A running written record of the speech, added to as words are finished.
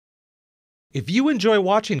If you enjoy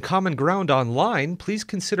watching Common Ground online, please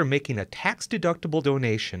consider making a tax-deductible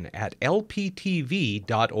donation at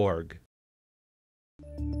lptv.org.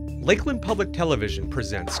 Lakeland Public Television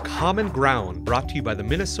presents Common Ground, brought to you by the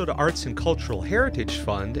Minnesota Arts and Cultural Heritage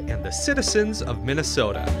Fund and the citizens of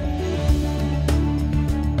Minnesota.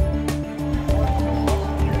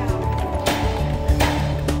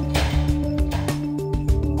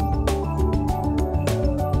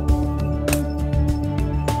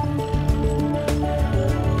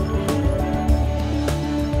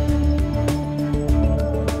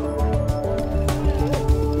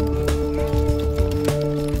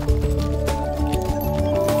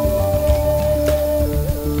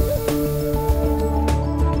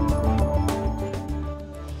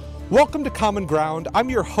 Welcome to Common Ground. I'm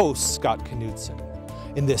your host, Scott Knudsen.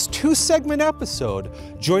 In this two-segment episode,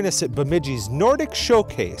 join us at Bemidji's Nordic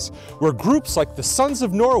Showcase, where groups like the Sons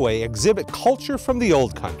of Norway exhibit culture from the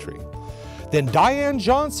old country. Then Diane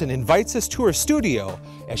Johnson invites us to her studio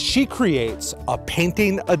as she creates a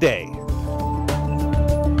painting a day.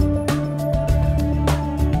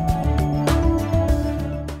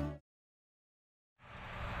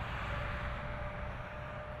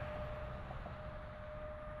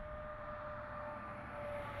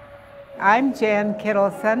 I'm Jan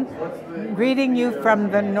Kittleson, greeting you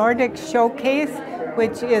from the Nordic Showcase,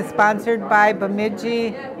 which is sponsored by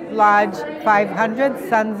Bemidji Lodge 500,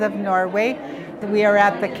 Sons of Norway. We are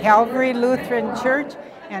at the Calvary Lutheran Church,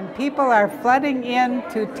 and people are flooding in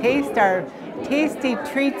to taste our tasty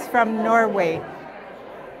treats from Norway.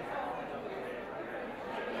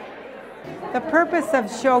 The purpose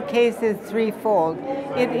of Showcase is threefold.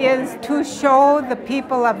 It is to show the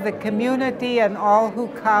people of the community and all who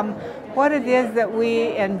come what it is that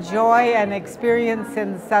we enjoy and experience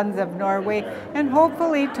in Sons of Norway, and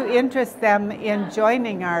hopefully to interest them in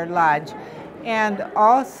joining our lodge, and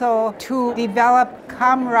also to develop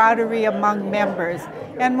camaraderie among members.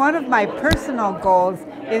 And one of my personal goals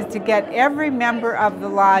is to get every member of the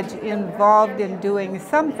lodge involved in doing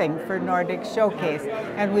something for Nordic Showcase,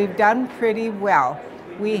 and we've done pretty well.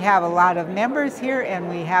 We have a lot of members here and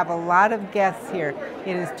we have a lot of guests here.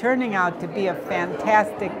 It is turning out to be a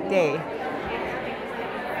fantastic day.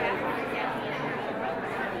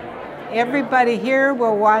 Everybody here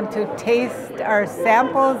will want to taste our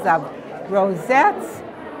samples of rosettes,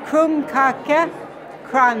 krumkake,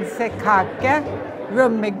 kransekake,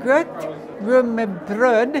 rummegrøt,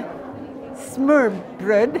 rummebrød,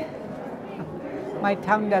 smørbrød. My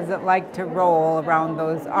tongue doesn't like to roll around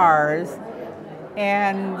those R's.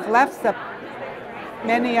 And lefse.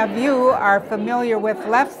 Many of you are familiar with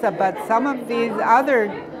lefse, but some of these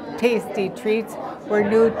other tasty treats were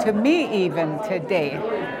new to me even today.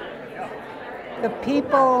 The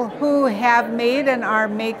people who have made and are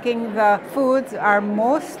making the foods are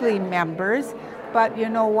mostly members, but you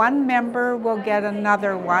know, one member will get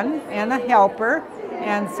another one and a helper,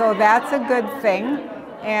 and so that's a good thing.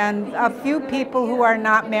 And a few people who are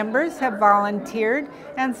not members have volunteered,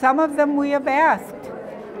 and some of them we have asked.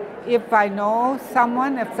 If I know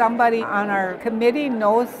someone, if somebody on our committee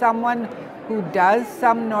knows someone who does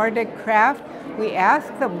some Nordic craft, we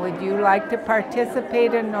ask them, would you like to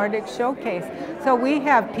participate in Nordic Showcase? So we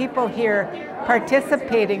have people here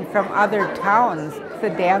participating from other towns.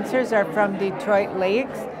 The dancers are from Detroit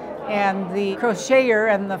Lakes, and the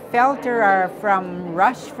crocheter and the felter are from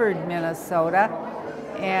Rushford, Minnesota.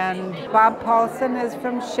 And Bob Paulson is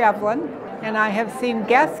from Shevlin, and I have seen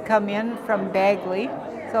guests come in from Bagley,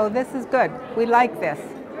 so this is good. We like this.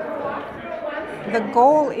 The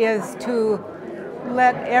goal is to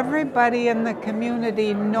let everybody in the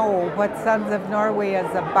community know what Sons of Norway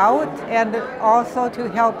is about, and also to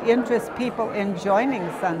help interest people in joining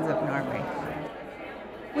Sons of Norway.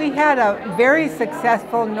 We had a very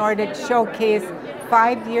successful Nordic Showcase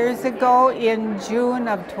 5 years ago in June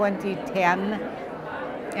of 2010.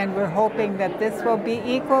 And we're hoping that this will be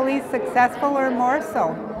equally successful or more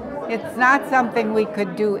so. It's not something we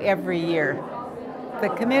could do every year. The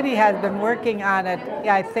committee has been working on it.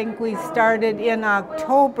 I think we started in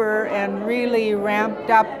October and really ramped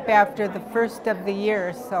up after the first of the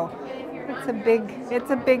year, so it's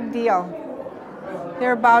a big deal.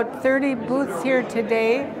 There are about 30 booths here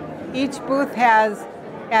today. Each booth has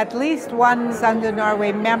at least one Sons of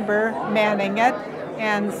Norway member manning it,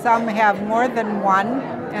 and some have more than one,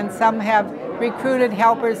 and some have recruited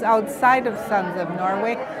helpers outside of Sons of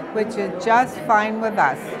Norway, which is just fine with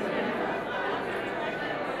us.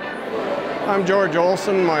 I'm George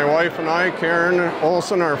Olson. My wife and I, Karen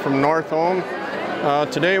Olson, are from North Home.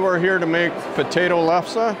 Today we're here to make potato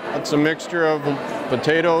lefse. It's a mixture of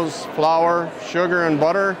potatoes, flour, sugar, and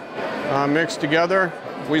butter mixed together.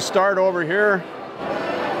 We start over here.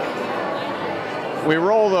 We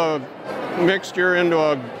roll the mixture into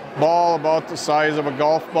a ball about the size of a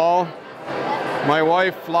golf ball. My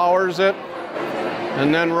wife flours it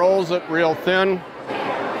and then rolls it real thin.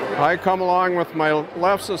 I come along with my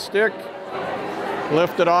lefse stick,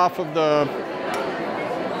 lift it off of the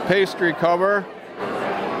pastry cover,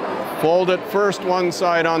 fold it first one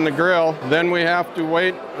side on the grill, then we have to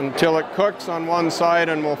wait until it cooks on one side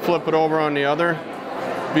and we'll flip it over on the other.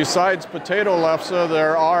 Besides potato lefse,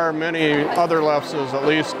 there are many other lefses, at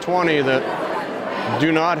least 20, that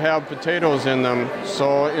do not have potatoes in them.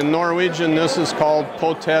 So in Norwegian, this is called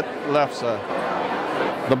potet lefse.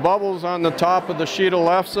 The bubbles on the top of the sheet of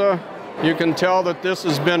lefse, you can tell that this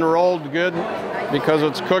has been rolled good because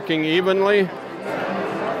it's cooking evenly.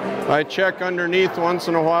 I check underneath once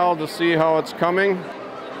in a while to see how it's coming.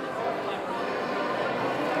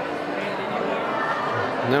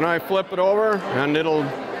 And then I flip it over and it'll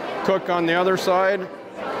cook on the other side.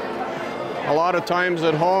 A lot of times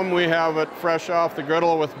at home we have it fresh off the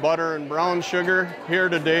griddle with butter and brown sugar. Here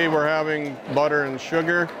today we're having butter and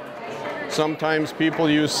sugar. Sometimes people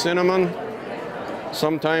use cinnamon.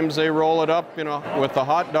 Sometimes they roll it up with a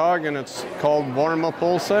hot dog and it's called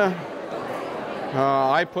vormepølse.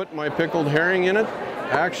 I put my pickled herring in it,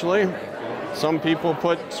 actually. Some people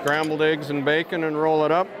put scrambled eggs and bacon and roll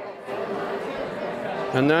it up.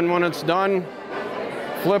 And then when it's done,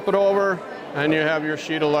 flip it over and you have your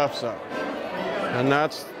sheet of lefse. And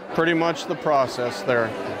that's pretty much the process there.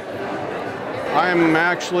 I'm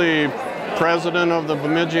actually president of the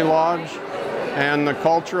Bemidji Lodge and the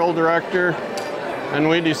cultural director, and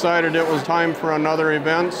we decided it was time for another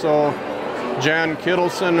event, so Jan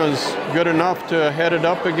Kittleson is good enough to head it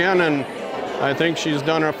up again, and I think she's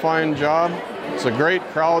done a fine job. It's a great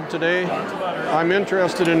crowd today. I'm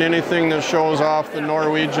interested in anything that shows off the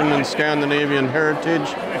Norwegian and Scandinavian heritage.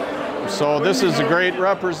 So this is a great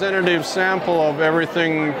representative sample of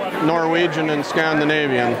everything Norwegian and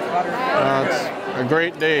Scandinavian. It's a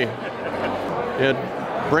great day. It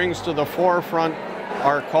brings to the forefront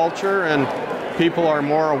our culture and people are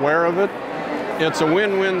more aware of it. It's a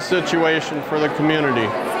win-win situation for the community,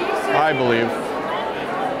 I believe.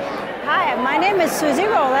 Hi, my name is Susie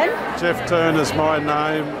Rowland. Jeff Turner's my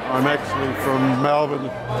name. I'm actually from Melbourne,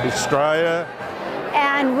 Australia.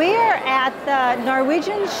 And we are at the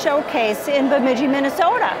Norwegian Showcase in Bemidji,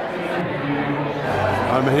 Minnesota.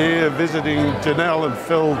 I'm here visiting Janelle and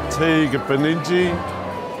Phil Teague at Bemidji.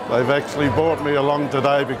 They've actually brought me along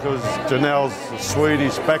today because Janelle's a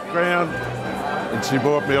Swedish background and she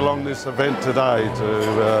brought me along this event today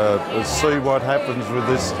to see what happens with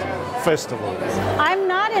this festival. I'm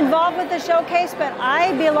not involved with the showcase, but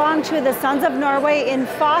I belong to the Sons of Norway in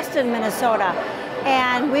Boston, Minnesota.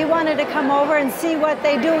 And we wanted to come over and see what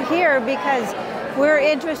they do here because we're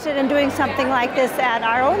interested in doing something like this at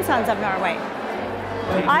our own Sons of Norway.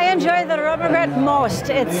 I enjoy the rummegrøt most.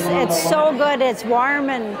 It's so good, it's warm,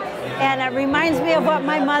 and it reminds me of what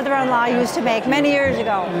my mother-in-law used to make many years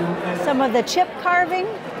ago. Some of the chip carving,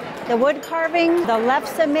 the wood carving, the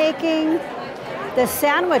lefse making. The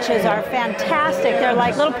sandwiches are fantastic. They're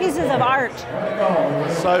like little pieces of art.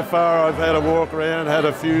 So far I've had a walk around, had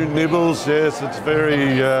a few nibbles. Yes, it's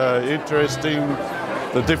very interesting.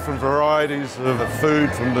 The different varieties of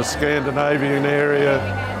food from the Scandinavian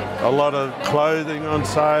area. A lot of clothing on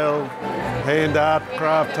sale, hand art,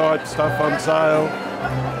 craft type stuff on sale.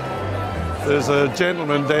 There's a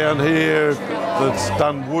gentleman down here that's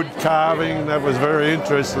done wood carving. That was very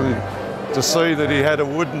interesting to see that he had a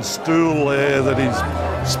wooden stool there that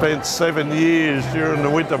he's spent 7 years during the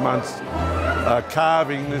winter months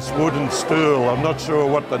carving this wooden stool. I'm not sure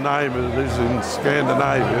what the name of it is in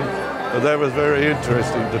Scandinavia, but that was very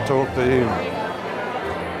interesting to talk to him.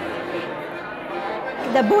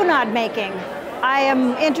 The bunad making. I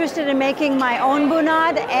am interested in making my own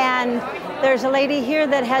bunad, and there's a lady here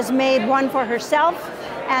that has made one for herself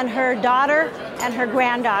and her daughter and her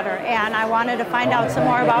granddaughter, and I wanted to find out some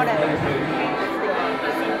more about it.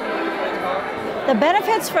 The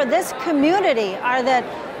benefits for this community are that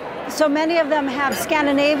so many of them have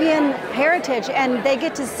Scandinavian heritage, and they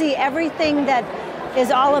get to see everything that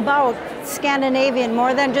is all about Scandinavian,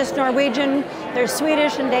 more than just Norwegian. There's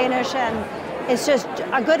Swedish and Danish, and it's just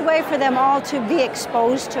a good way for them all to be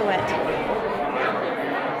exposed to it.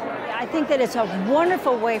 I think that it's a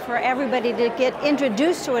wonderful way for everybody to get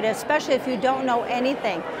introduced to it, especially if you don't know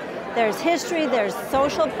anything. There's history, there's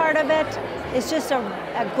social part of it. It's just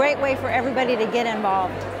a great way for everybody to get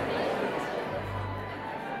involved.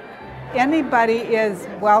 Anybody is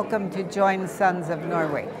welcome to join Sons of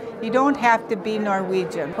Norway. You don't have to be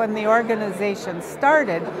Norwegian. When the organization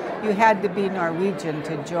started, you had to be Norwegian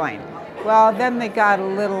to join. Well, then they got a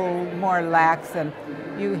little more lax and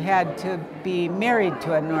you had to be married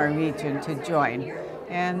to a Norwegian to join.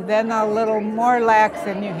 And then a little more lax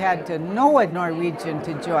and you had to know a Norwegian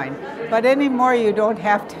to join. But anymore, you don't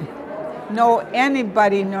have to know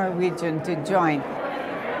anybody Norwegian to join.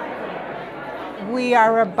 We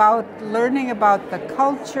are about learning about the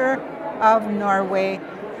culture of Norway,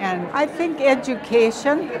 and I think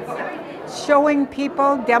education, showing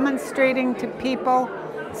people, demonstrating to people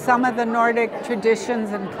some of the Nordic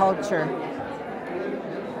traditions and culture.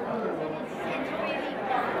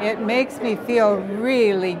 It makes me feel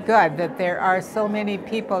really good that there are so many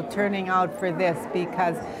people turning out for this,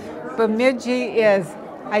 because Bemidji is,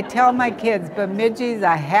 I tell my kids, Bemidji's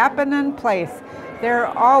a happening place. There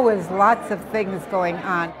are always lots of things going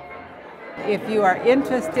on. If you are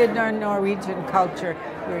interested in our Norwegian culture,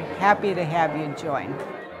 we're happy to have you join.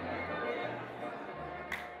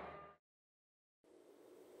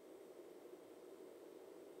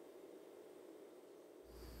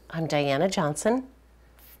 I'm Diana Johnson,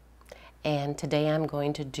 and today I'm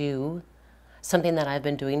going to do something that I've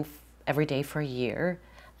been doing every day for a year,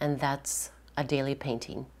 and that's a daily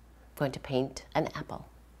painting. I'm going to paint an apple.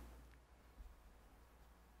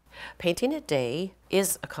 Painting a day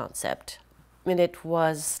is a concept, and it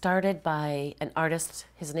was started by an artist.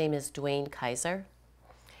 His name is Dwayne Kaiser,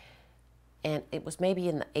 and it was maybe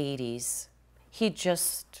in the 80s. He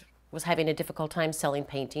just was having a difficult time selling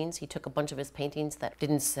paintings. He took a bunch of his paintings that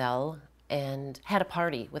didn't sell and had a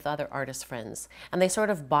party with other artist friends, and they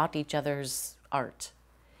sort of bought each other's art,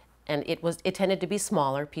 and it tended to be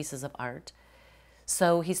smaller pieces of art.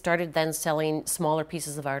 So he started then selling smaller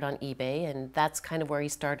pieces of art on eBay, and that's kind of where he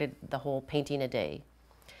started the whole painting a day.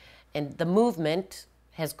 And the movement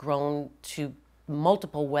has grown to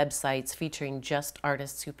multiple websites featuring just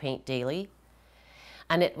artists who paint daily.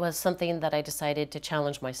 And it was something that I decided to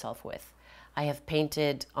challenge myself with. I have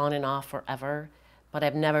painted on and off forever, but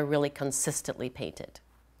I've never really consistently painted.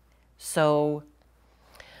 So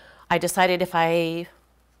I decided if I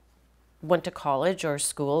went to college or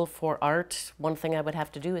school for art, one thing I would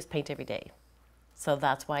have to do is paint every day. So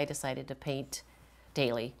that's why I decided to paint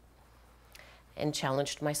daily and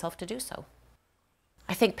challenged myself to do so.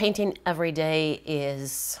 I think painting every day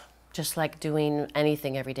is just like doing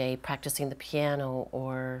anything every day, practicing the piano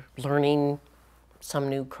or learning some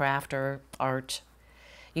new craft or art.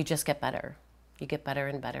 You just get better. You get better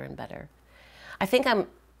and better and better. I think I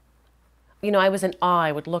was in awe.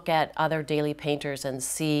 I would look at other daily painters and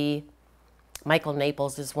see Michael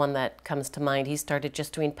Naples is one that comes to mind. He started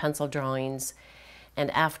just doing pencil drawings,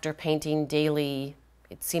 and after painting daily,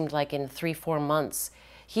 it seemed like in 3-4 months,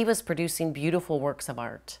 he was producing beautiful works of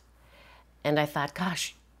art. And I thought,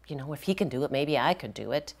 gosh, if he can do it, maybe I could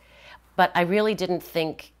do it. But I really didn't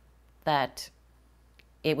think that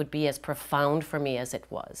it would be as profound for me as it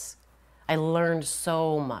was. I learned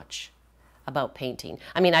so much about painting.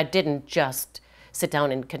 I mean, I didn't just sit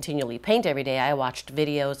down and continually paint every day. I watched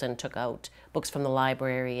videos and took out books from the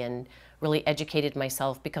library and really educated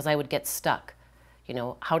myself, because I would get stuck.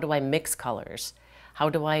 How do I mix colors? How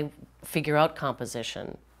do I figure out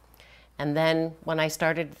composition? And then when I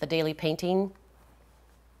started the daily painting,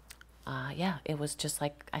 it was just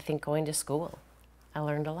like, I think, going to school. I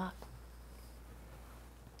learned a lot.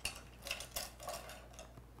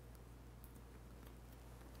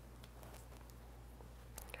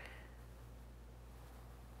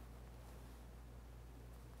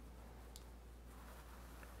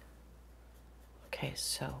 Okay,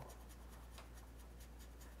 so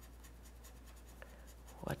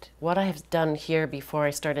what I have done here before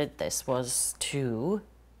I started this was to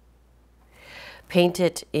paint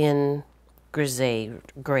it in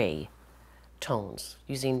gray tones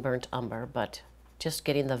using burnt umber, but just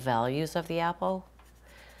getting the values of the apple,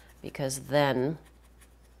 because then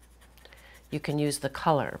you can use the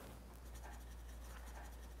color.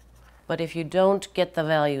 But if you don't get the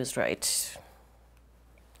values right,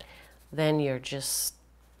 then you're just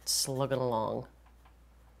slugging along.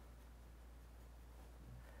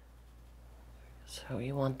 So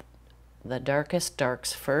you want the darkest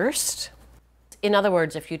darks first. In other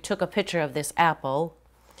words, if you took a picture of this apple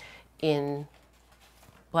in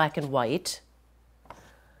black and white,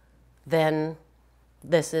 then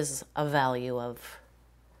this is a value of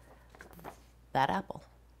that apple.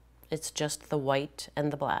 It's just the white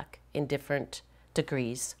and the black in different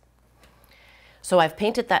degrees. So I've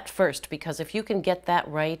painted that first, because if you can get that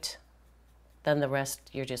right, then the rest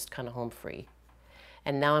you're just kind of home free.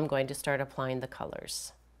 And now I'm going to start applying the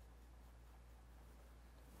colors.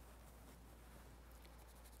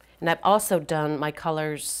 And I've also done my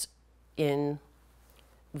colors in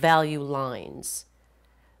value lines,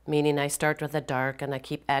 meaning I start with a dark and I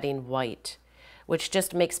keep adding white, which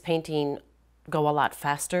just makes painting go a lot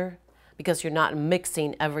faster because you're not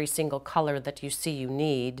mixing every single color that you see you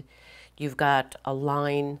need. You've got a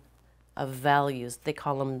line of values. They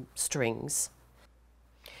call them strings.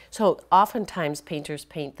 So oftentimes painters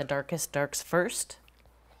paint the darkest darks first.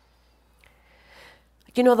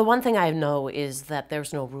 You know, the one thing I know is that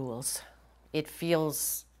there's no rules. It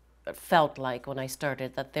felt like when I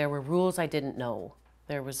started that there were rules I didn't know.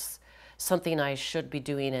 There was something I should be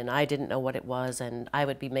doing and I didn't know what it was, and I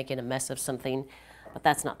would be making a mess of something, but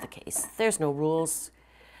that's not the case. There's no rules.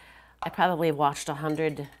 I probably have watched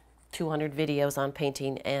 100, 200 videos on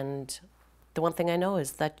painting, and the one thing I know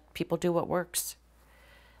is that people do what works.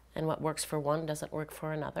 And what works for one doesn't work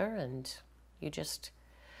for another, and you just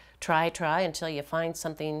try until you find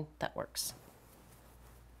something that works.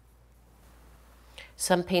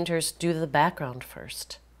 Some painters do the background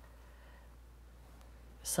first.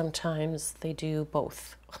 Sometimes they do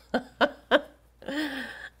both.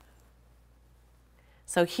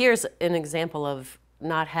 So here's an example of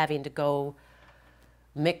not having to go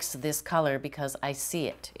mix this color because I see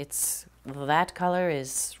it. That color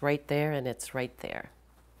is right there and it's right there.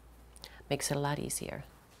 Makes it a lot easier.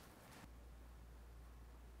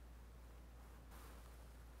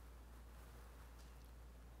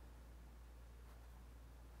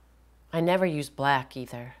 I never use black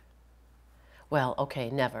either. Well, okay,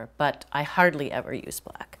 never, but I hardly ever use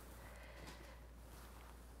black.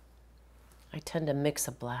 I tend to mix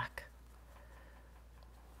a black.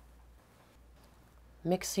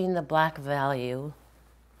 Mixing the black value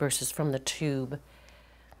versus from the tube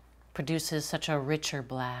produces such a richer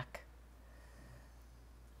black.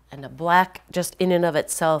 And a black just in and of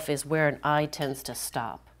itself is where an eye tends to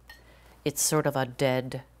stop. It's sort of a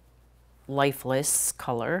dead, lifeless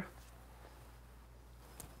color.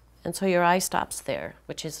 And so your eye stops there,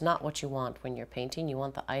 which is not what you want when you're painting. You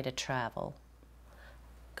want the eye to travel,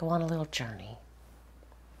 go on a little journey.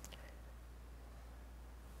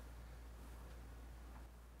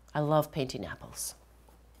 I love painting apples.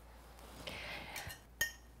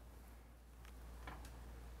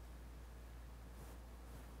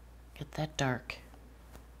 Get that dark.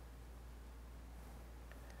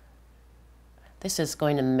 This is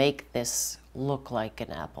going to make this look like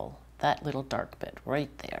an apple. That little dark bit right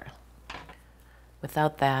there.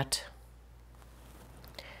 Without that,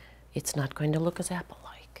 it's not going to look as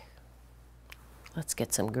apple-like. Let's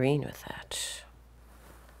get some green with that.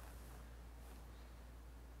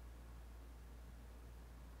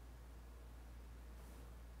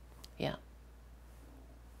 Yeah.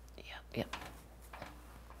 Yep.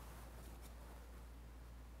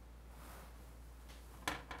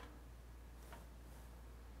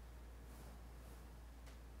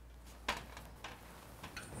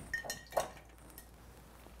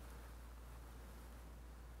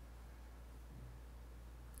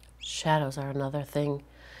 Shadows are another thing.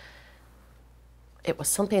 It was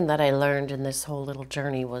something that I learned in this whole little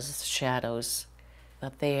journey was shadows.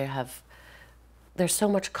 That there's so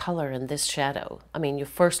much color in this shadow. I mean, you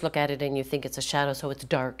first look at it and you think it's a shadow, so it's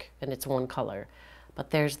dark and it's one color. But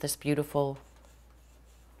there's this beautiful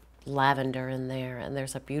lavender in there, and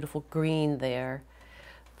there's a beautiful green there.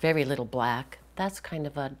 Very little black. That's kind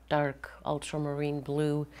of a dark ultramarine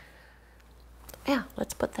blue. Yeah,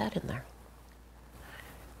 let's put that in there.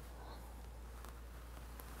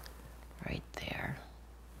 Right there.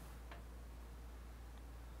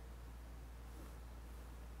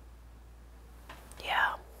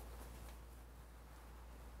 Yeah.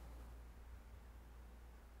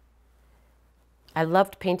 I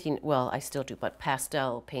loved painting, well, I still do, but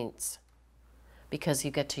pastel paints because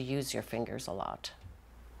you get to use your fingers a lot.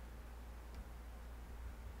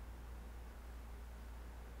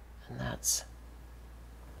 And that's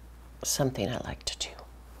something I like to do.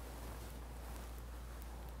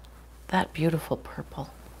 That beautiful purple.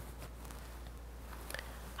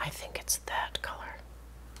 I think it's that color.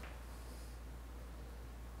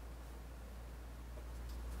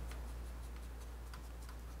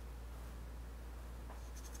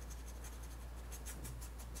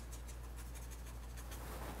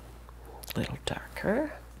 A little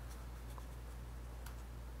darker.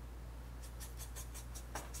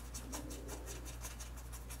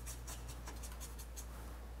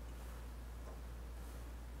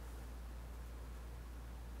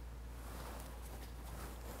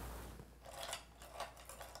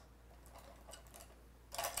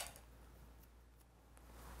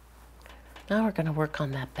 Now we're going to work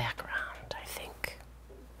on that background, I think.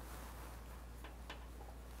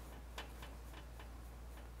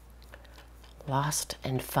 Lost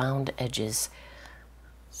and Found Edges.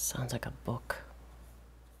 Sounds like a book.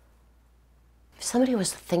 If somebody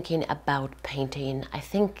was thinking about painting, I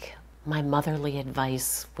think my motherly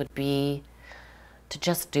advice would be to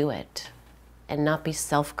just do it and not be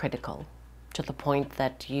self-critical to the point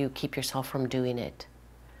that you keep yourself from doing it.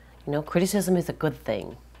 You know, criticism is a good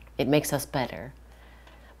thing. It makes us better.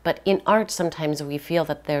 But in art, sometimes we feel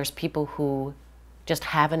that there's people who just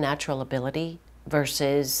have a natural ability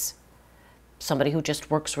versus somebody who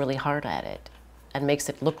just works really hard at it and makes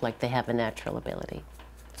it look like they have a natural ability.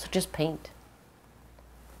 So just paint.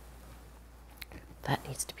 That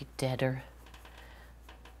needs to be deader.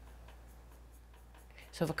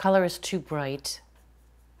 So if a color is too bright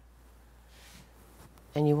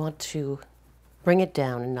and you want to bring it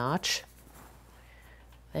down a notch,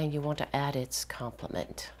 then you want to add its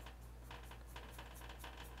complement.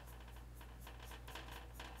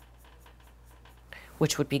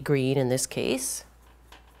 Which would be green in this case,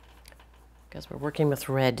 because we're working with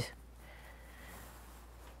red.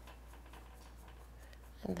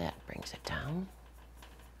 And that brings it down.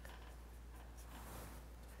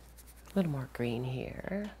 A little more green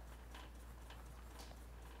here.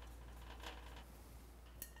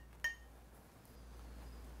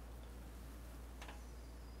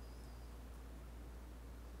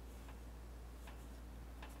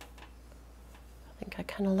 I think I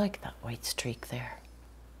kind of like that white streak there.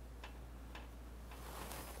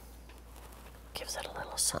 Gives it a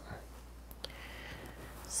little something.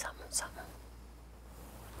 Something, something.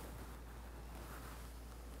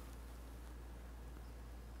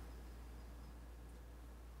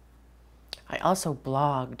 I also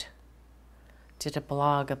did a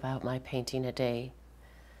blog about my painting a day.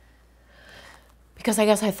 Because I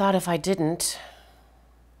guess I thought if I didn't,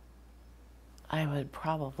 I would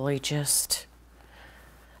probably just,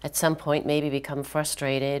 at some point, maybe become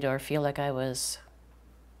frustrated or feel like I was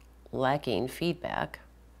lacking feedback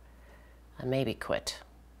and maybe quit.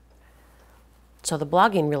 So the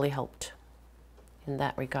blogging really helped in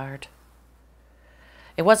that regard.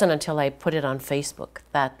 It wasn't until I put it on Facebook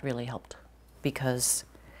that really helped, because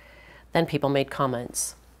then people made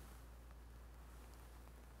comments.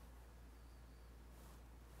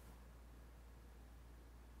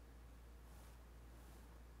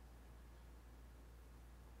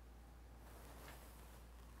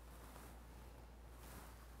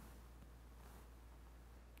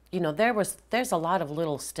 You know, there's a lot of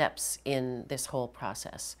little steps in this whole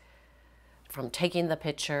process. From taking the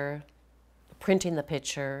picture, printing the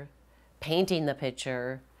picture, painting the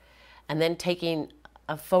picture, and then taking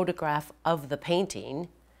a photograph of the painting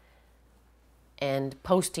and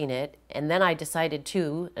posting it. And then I decided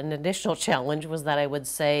too, an additional challenge was that I would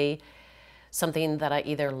say something that I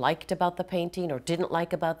either liked about the painting or didn't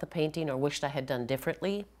like about the painting or wished I had done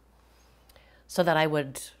differently, so that I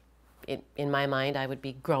would, in my mind, I would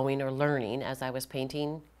be growing or learning as I was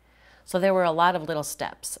painting. So there were a lot of little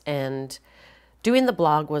steps, and doing the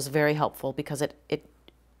blog was very helpful because it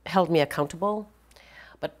held me accountable.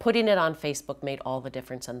 But putting it on Facebook made all the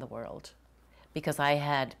difference in the world, because I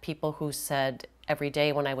had people who said every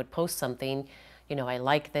day when I would post something, you know, I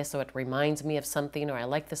like this, or it reminds me of something, or I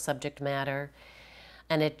like the subject matter.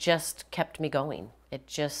 And it just kept me going.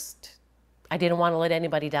 I didn't want to let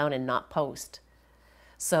anybody down and not post.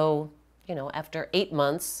 So, you know, after 8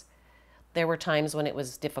 months, there were times when it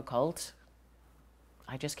was difficult.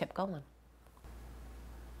 I just kept going.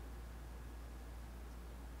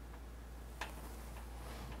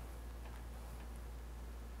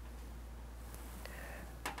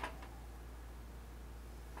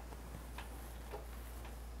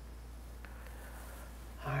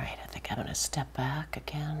 All right, I think I'm going to step back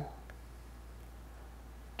again.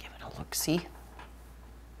 Give it a look-see.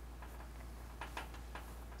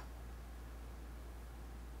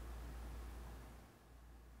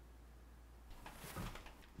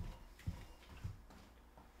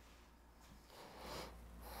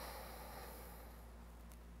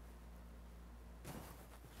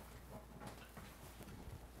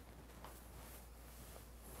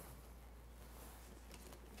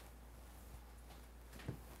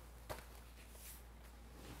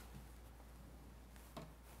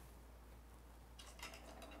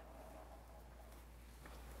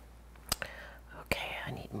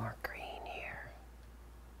 I need more green here.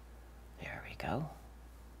 There we go.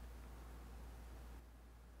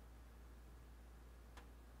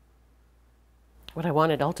 What I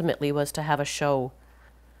wanted ultimately was to have a show,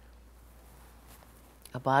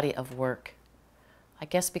 a body of work. I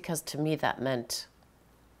guess because to me that meant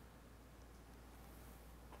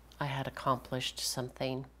I had accomplished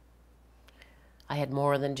something. I had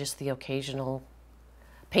more than just the occasional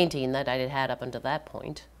painting that I had had up until that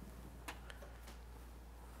point.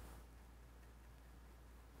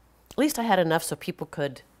 At least I had enough so people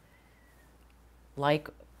could like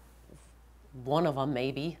one of them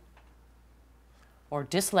maybe, or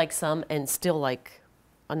dislike some and still like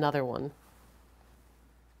another one.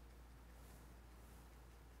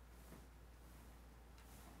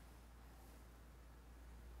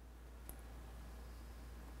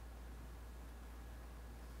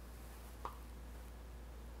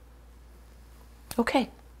 Okay,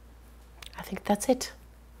 I think that's it.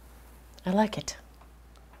 I like it.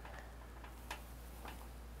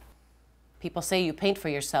 People say you paint for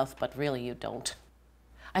yourself, but really you don't.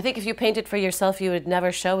 I think if you painted for yourself, you would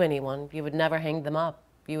never show anyone. You would never hang them up.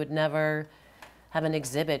 You would never have an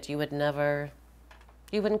exhibit. You wouldn't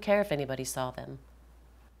care if anybody saw them.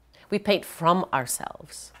 We paint from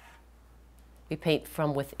ourselves. We paint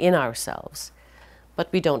from within ourselves,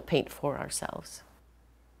 but we don't paint for ourselves.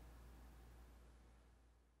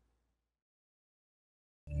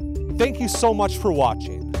 Thank you so much for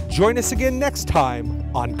watching. Join us again next time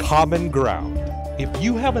on Common Ground. If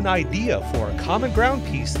you have an idea for a Common Ground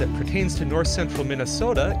piece that pertains to North Central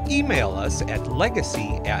Minnesota, email us at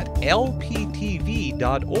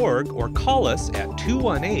legacy@lptv.org or call us at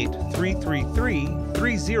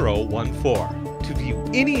 218-333-3014. To view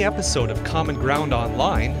any episode of Common Ground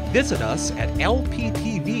online, visit us at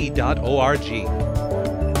lptv.org.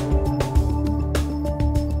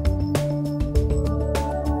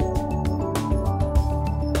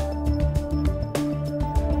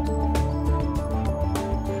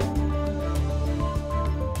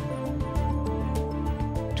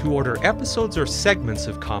 To order episodes or segments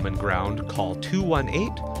of Common Ground, call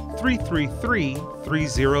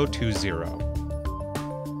 218-333-3020.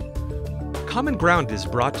 Common Ground is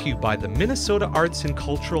brought to you by the Minnesota Arts and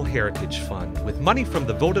Cultural Heritage Fund with money from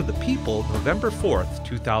the vote of the people November 4th,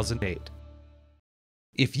 2008.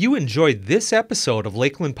 If you enjoyed this episode of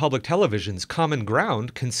Lakeland Public Television's Common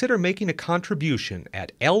Ground, consider making a contribution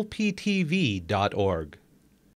at lptv.org.